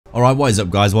Alright, what is up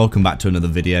guys, welcome back to another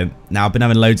video. Now I've been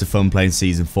having loads of fun playing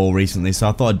Season 4 recently, so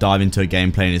I thought I'd dive into a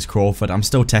game playing as Crawford. I'm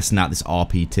still testing out this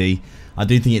RPT. I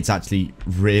do think it's actually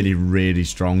really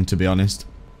strong, to be honest.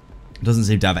 It doesn't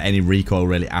seem to have any recoil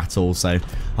really at all, so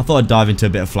I thought I'd dive into a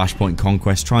bit of Flashpoint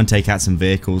Conquest, try and take out some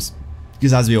vehicles.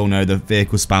 Because as we all know, the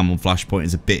vehicle spam on Flashpoint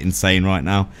is a bit insane right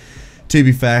now. To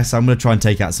be fair, so I'm going to try and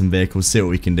take out some vehicles, see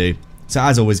what we can do. So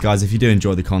as always guys, if you do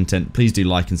enjoy the content, please do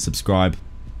like and subscribe.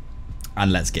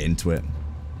 And let's get into it.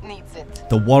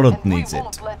 The world needs it.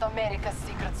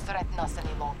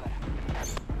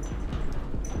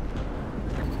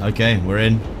 Okay, we're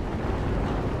in.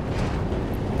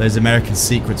 Those American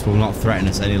secrets will not threaten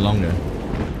us any longer.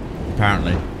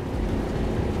 Apparently.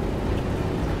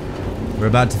 We're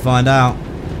about to find out.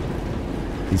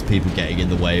 These people getting in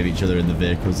the way of each other in the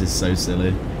vehicles is so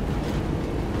silly.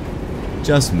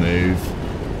 Just move.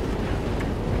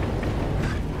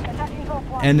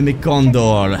 Enemy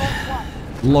Condor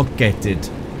located.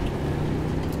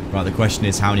 Right, the question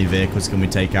is how many vehicles can we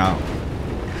take out?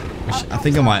 I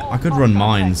think I could run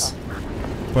mines.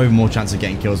 Probably more chance of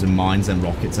getting kills with mines than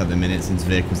rockets at the minute, since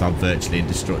vehicles are virtually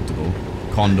indestructible.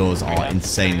 Condors are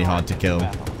insanely hard to kill.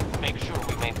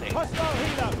 Hostile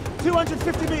helo,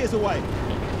 250 meters away.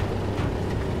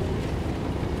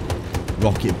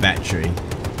 Rocket battery.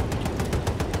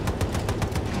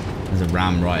 There's a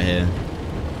ram right here.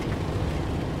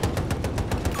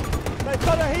 They've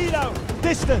got a helo,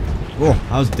 distant. Oh,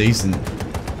 that was decent.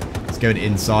 It's going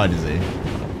inside, is he?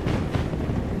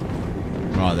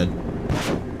 Right then.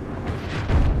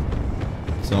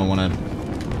 Someone wanna...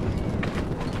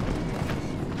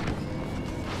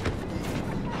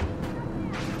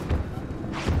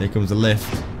 Here comes the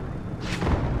lift.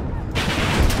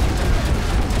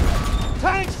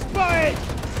 Tank spotted.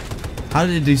 How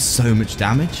did it do so much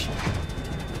damage?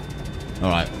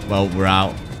 Alright, well, we're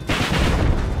out.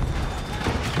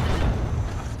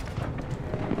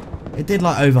 It did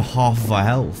like over half of our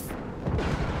health.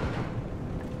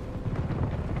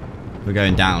 We're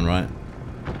going down, right?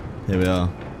 Here we are.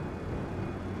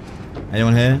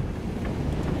 Anyone here?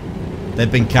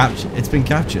 They've been captured. It's been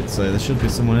captured, so there should be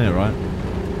someone here, right?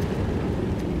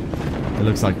 It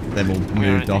looks like they've all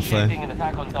moved off there.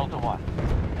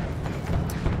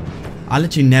 I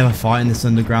literally never fight in this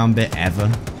underground bit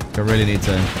ever. I really need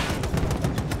to...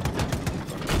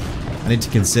 I need to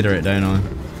consider it, don't I?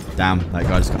 Damn, that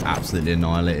guy just got absolutely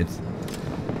annihilated.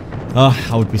 Oh,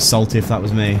 I would be salty if that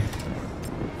was me.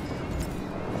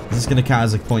 Is this going to count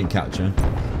as a point capture?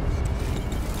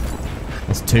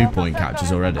 That's 2 point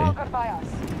captures already.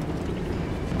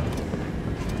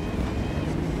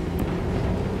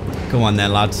 Come on there,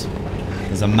 lads.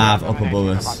 There's a MAV up above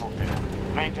us.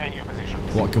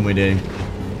 What can we do?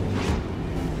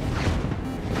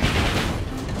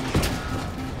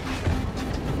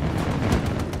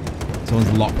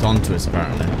 Someone's locked onto us,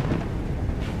 apparently.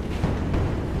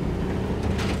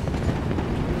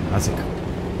 That's a...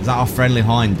 Is that our friendly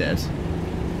hind dead?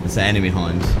 That's the enemy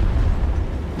hind.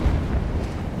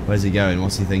 Where's he going?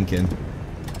 What's he thinking?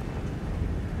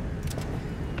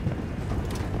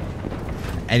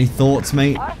 Any thoughts,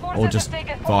 mate? Or just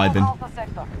vibing?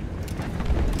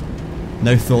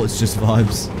 No thoughts, just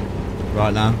vibes.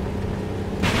 Right now.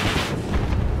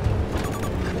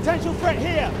 Potential threat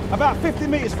here, about 50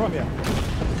 meters from you.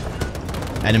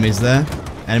 Enemies there.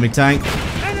 Enemy tank.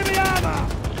 Enemy armor.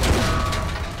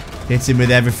 Hit him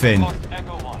with everything.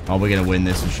 Oh, we're going to win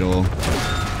this for sure.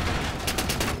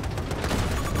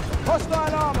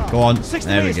 Hostile armor. Go on. 60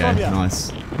 There we meters go. from you.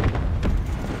 Nice.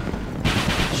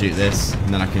 Shoot this,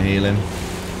 and then I can heal him.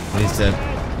 He needs to...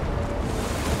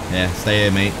 Yeah, stay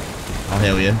here, mate. I'll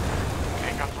heal you.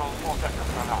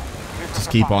 Just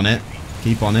keep on it.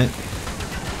 Keep on it.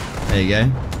 There you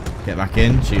go. Get back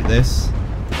in. Shoot this.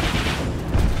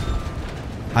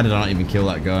 How did I not even kill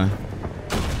that guy?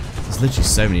 There's literally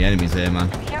so many enemies here, man.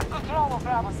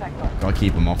 Gotta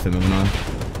keep them off him, haven't I?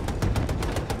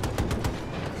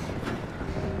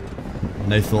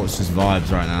 No thoughts, just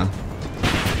vibes right now.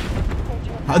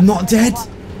 I'm not dead!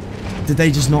 Did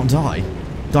they just not die?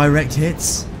 Direct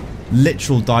hits?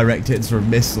 Literal direct hits from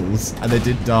missiles, and they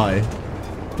did die.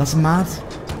 That's mad.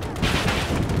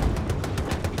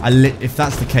 If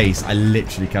that's the case, I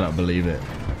literally cannot believe it.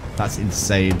 That's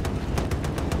insane.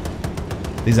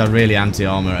 These are really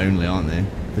anti-armor only, aren't they?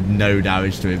 With no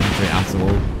damage to infantry at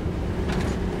all.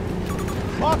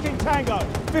 Marking Tango,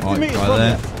 50 Right, meters right from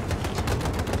there.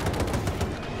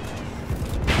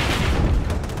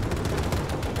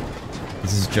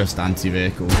 This is just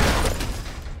anti-vehicle.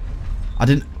 I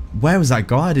didn't... Where was that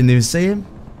guy? I didn't even see him.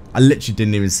 I literally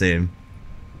didn't even see him.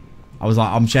 I was like,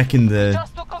 I'm checking the...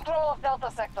 Just took control of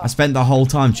Delta sector. I spent the whole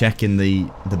time checking the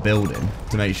building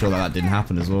to make sure that didn't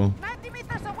happen as well. 90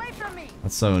 meters away from me.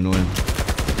 That's so annoying.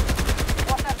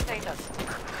 What's that status?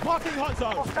 Marking hot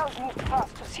zone. Hostiles moved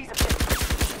fast to seize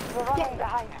objective. We're running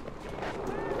behind.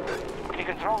 We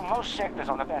control most sectors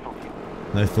on the battlefield.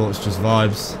 No thoughts, just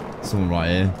vibes. Someone right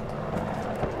here.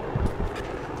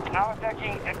 Now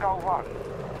attacking Echo 1.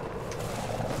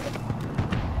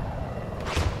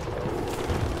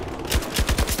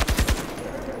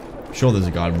 I'm sure there's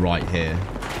a guy right here.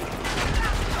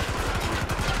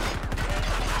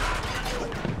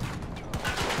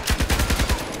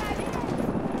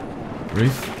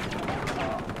 Roof.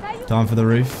 Time for the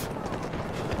roof.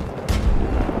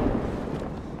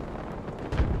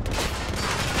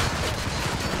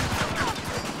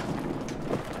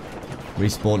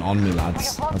 Respawn on me,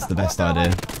 lads. That's the best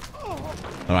idea.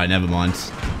 Alright, never mind.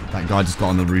 That guy just got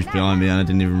on the roof behind me and I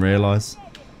didn't even realise.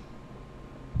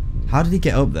 How did he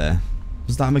get up there?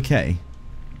 Was that McKay?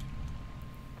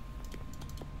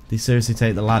 Did he seriously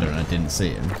take the ladder and I didn't see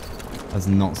him? Does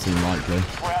not seem likely.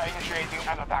 We're initiating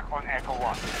an attack on Echo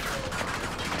 1.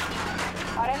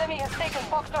 Our enemy has taken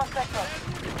Foxtrot sector.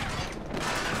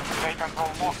 They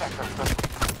control more sectors, but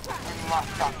we must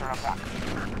counterattack.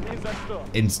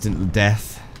 Instant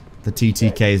death. The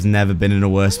TTK has never been in a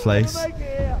worse place.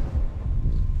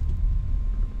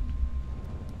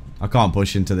 I can't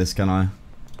push into this, can I?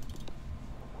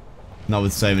 Not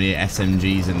with so many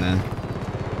SMGs in there.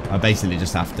 I basically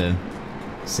just have to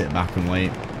sit back and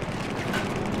wait.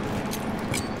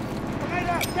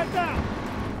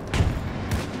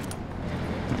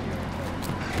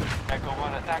 Echo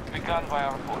 1 attack begun by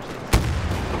our forces.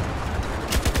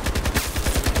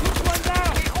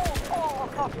 We hold all of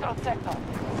Foxtrot sector.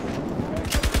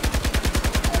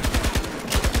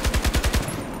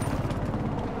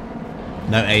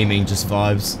 No aiming, just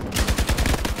vibes.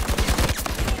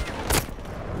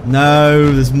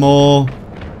 No, there's more.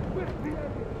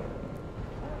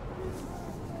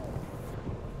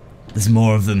 There's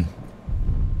more of them.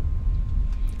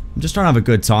 I'm just trying to have a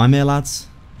good time here, lads.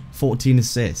 14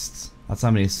 assists. That's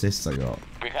how many assists I got.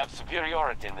 We have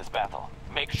superiority in this battle.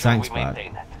 Make The sure tank's we back.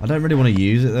 maintain it. I don't really want to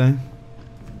use it though.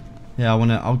 Yeah,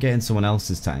 I'll get in someone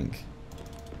else's tank.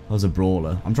 That was a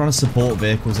brawler. I'm trying to support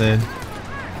vehicles here.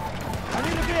 I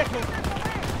need a vehicle.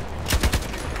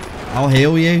 I'll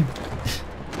heal you.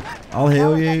 I'll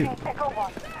heal you. Echo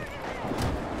 1.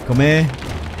 Come here.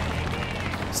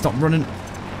 Stop running.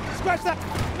 Scratch that.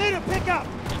 Need a pickup.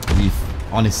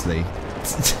 Honestly.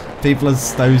 People are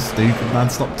so stupid, man.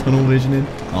 Stop tunnel visioning.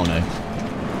 Oh no.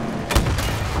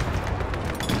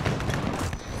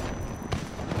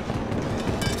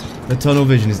 The tunnel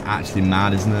vision is actually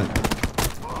mad, isn't it?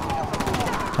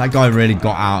 That guy really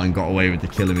got out and got away with the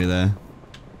killing me there.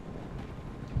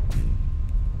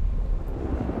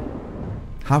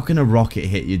 How can a rocket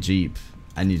hit your Jeep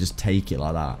and you just take it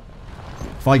like that?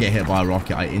 If I get hit by a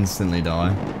rocket, I instantly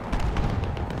die.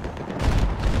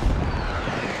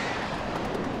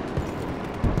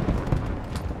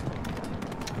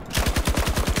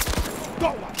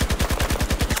 Got one.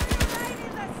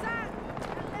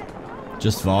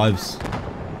 Just vibes.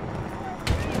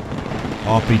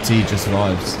 RPT just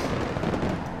vibes.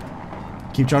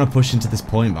 Keep trying to push into this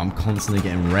point, but I'm constantly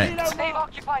getting wrecked. They've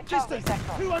occupied Charlie Distance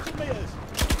sector. 200 meters.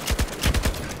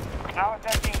 Now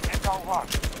attacking Echo 1.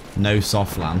 No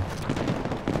soft land.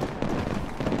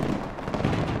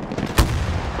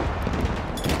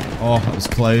 Oh, that was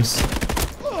close.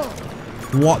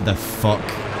 What the fuck?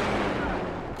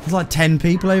 There's like 10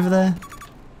 people over there.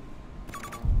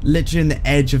 Literally in the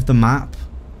edge of the map.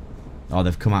 Oh,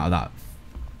 they've come out of that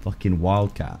fucking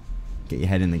wildcat. Get your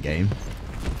head in the game.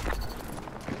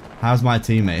 How's my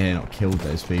teammate here not killed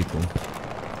those people?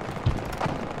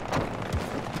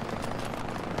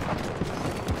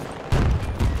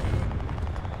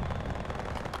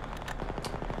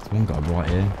 There's one guy right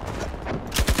here.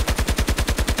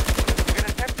 We're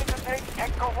attempting to take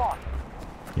Echo 1.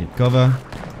 Need cover.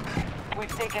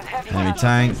 We've taken heavy Enemy damage.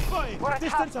 tank. Spotted. We're at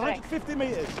Distance half 150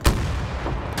 meters.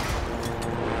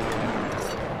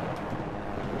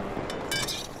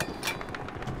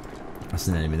 That's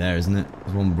an enemy there, isn't it?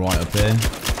 There's one right up here.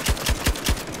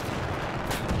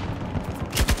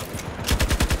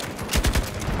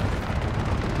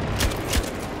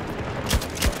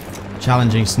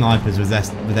 Challenging snipers with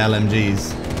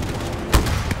LMGs.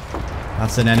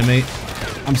 That's an enemy.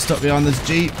 I'm stuck behind this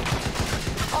Jeep.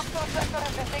 Foxtrot sector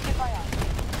has been taken by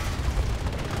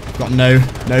us. Got no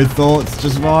thoughts,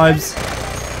 just vibes.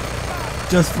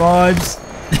 Just vibes.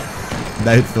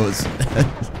 No thoughts.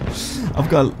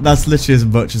 That's literally as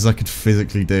much as I could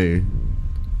physically do.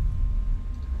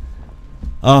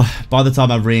 Oh, by the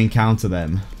time I re-encounter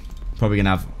them, Probably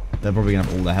gonna have. They're probably gonna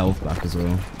have all their health back as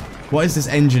well. What is this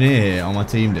engineer here on my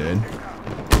team doing?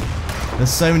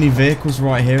 There's so many vehicles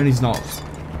right here, and he's not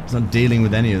dealing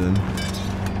with any of them.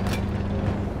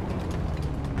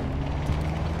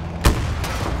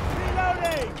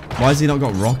 Why has he not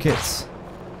got rockets?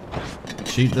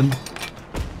 Shoot them.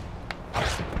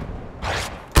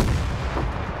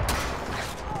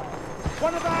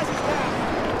 One of ours is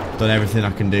down. Done everything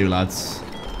I can do, lads.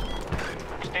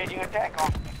 Staging attack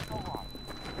on.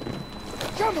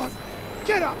 Come on,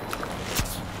 get up.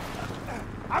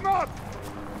 I'm up.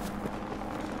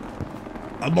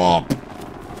 I'm up.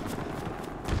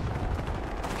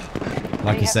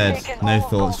 Like I said, no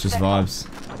thoughts, just vibes.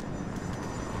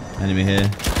 Enemy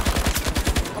here.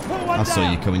 I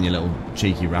saw you coming, you little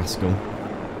cheeky rascal.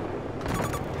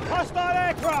 Hostile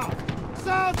aircraft.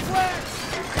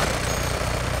 Southwest.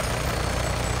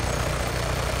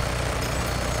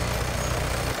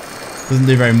 Doesn't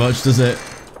do very much, does it?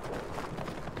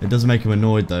 It does make him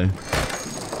annoyed though.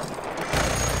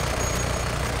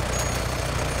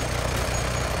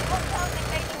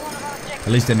 At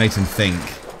least it makes him think.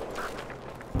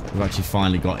 We've actually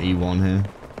finally got E1 here.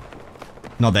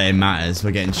 Not that it matters, we're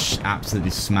getting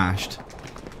absolutely smashed.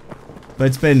 But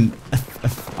it's been,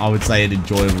 I would say, an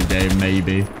enjoyable game,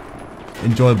 maybe.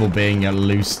 Enjoyable being a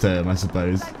loose term, I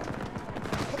suppose.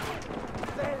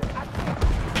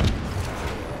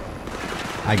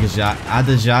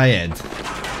 Adajayed.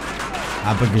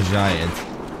 Abagajayed.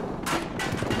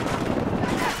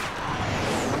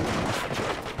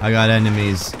 I got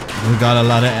enemies. We got a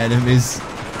lot of enemies.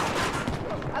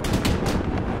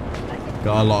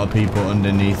 Got a lot of people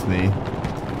underneath me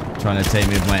trying to take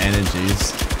me with my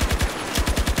energies.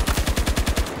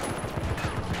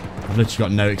 I've literally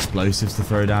got no explosives to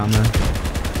throw down there.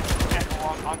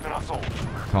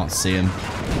 Can't see him.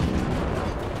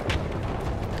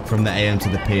 From the AM to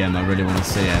the PM, I really want to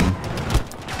see him.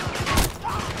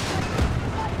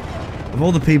 Of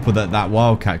all the people that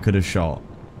Wildcat could have shot,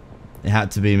 it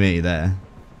had to be me there.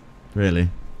 Really.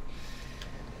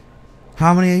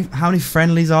 How many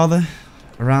friendlies are there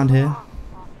around here?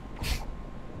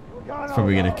 It's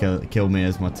probably gonna kill me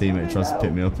as my teammate tries to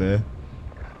pick me up here.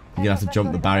 You're gonna have to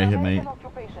jump the barrier, mate.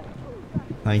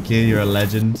 Thank you, you're a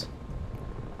legend.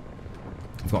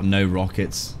 I've got no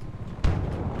rockets.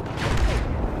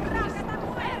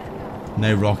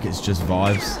 No rockets, just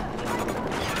vibes.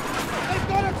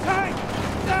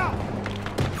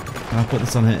 Can I put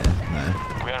this on here? No.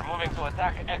 We are moving to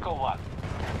attack Echo 1.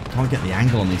 Can't get the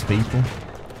angle on these people.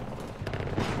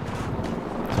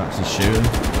 To actually shoot them.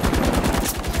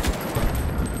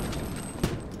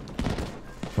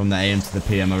 From the AM to the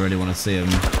PM, I really want to see them.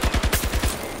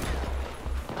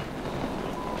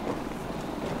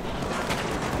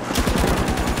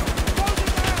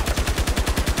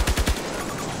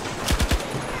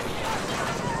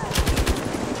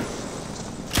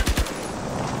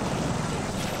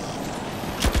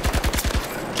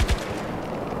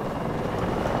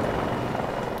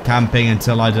 Camping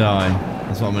until I die.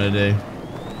 That's what I'm gonna do.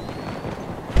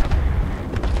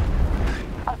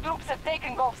 Our troops have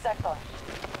taken Gulf sector.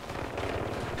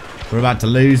 We're about to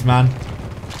lose, man.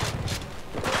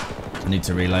 I need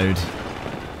to reload.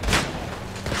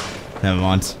 Never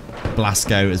mind.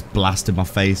 Blasco has blasted my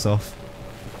face off.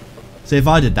 See, if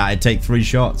I did that, it'd take 3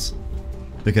 shots.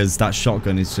 Because that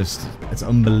shotgun is just... it's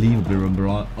unbelievably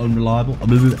unreliable.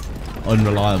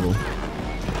 Unreliable.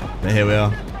 But here we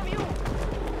are.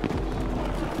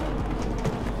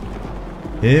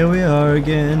 Here we are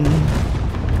again.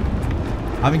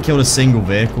 I haven't killed a single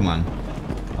vehicle, man.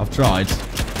 I've tried.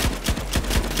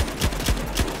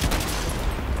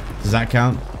 Does that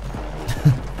count?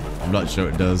 I'm not sure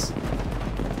it does.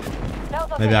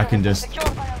 Maybe I can just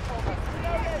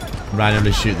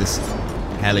randomly shoot this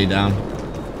heli down.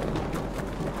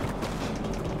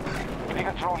 We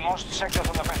control most sectors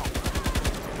on the battle.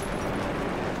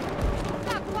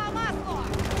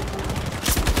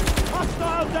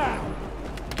 Hostile down.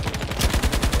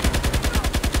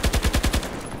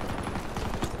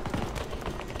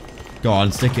 Go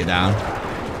on, stick it down.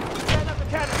 Stand up the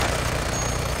cannon.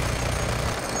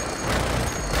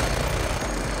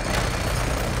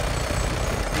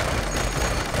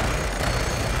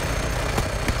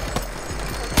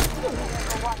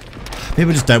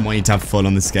 People just don't want you to have fun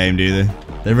on this game, do they?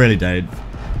 They really don't.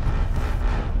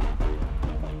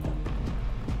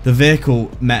 The vehicle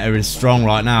meta is strong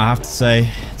right now, I have to say.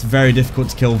 It's very difficult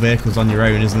to kill vehicles on your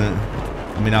own, isn't it?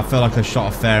 I mean, I feel like I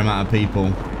shot a fair amount of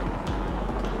people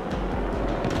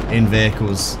in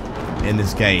vehicles in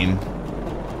this game,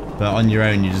 but on your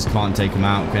own you just can't take them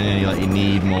out, can you? Like, you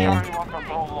need more.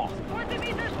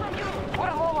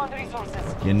 We're low on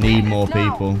resources. You need more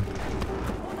people.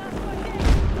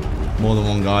 More than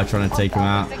one guy trying to take him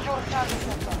out. Secure Charlie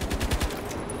Center.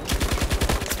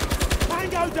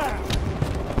 Tango down.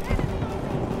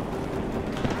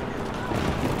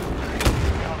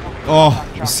 Oh,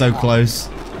 it was so close.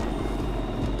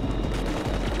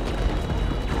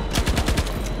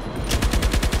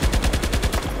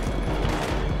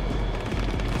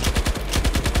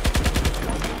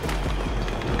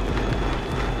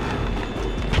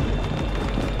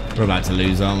 We're about to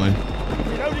lose, aren't we?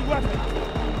 Reloading weapon.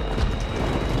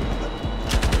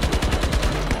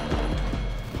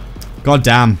 God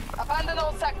damn. Abandon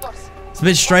all sectors. It's a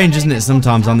bit strange, isn't it,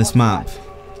 sometimes on this map?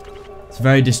 It's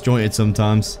very disjointed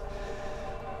sometimes.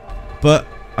 But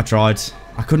I tried.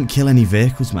 I couldn't kill any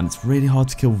vehicles, man. It's really hard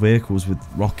to kill vehicles with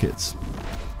rockets.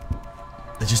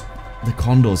 The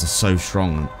Condors are so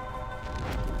strong.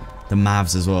 The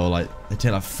Mavs as well, like, they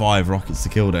take like 5 rockets to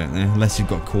kill, don't they? Unless you've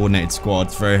got a coordinated squad,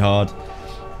 it's very hard.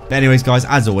 But anyways, guys,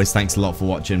 as always, thanks a lot for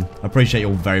watching. I appreciate you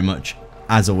all very much.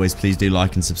 As always, please do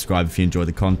like and subscribe if you enjoy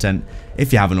the content,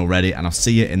 if you haven't already, and I'll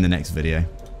see you in the next video.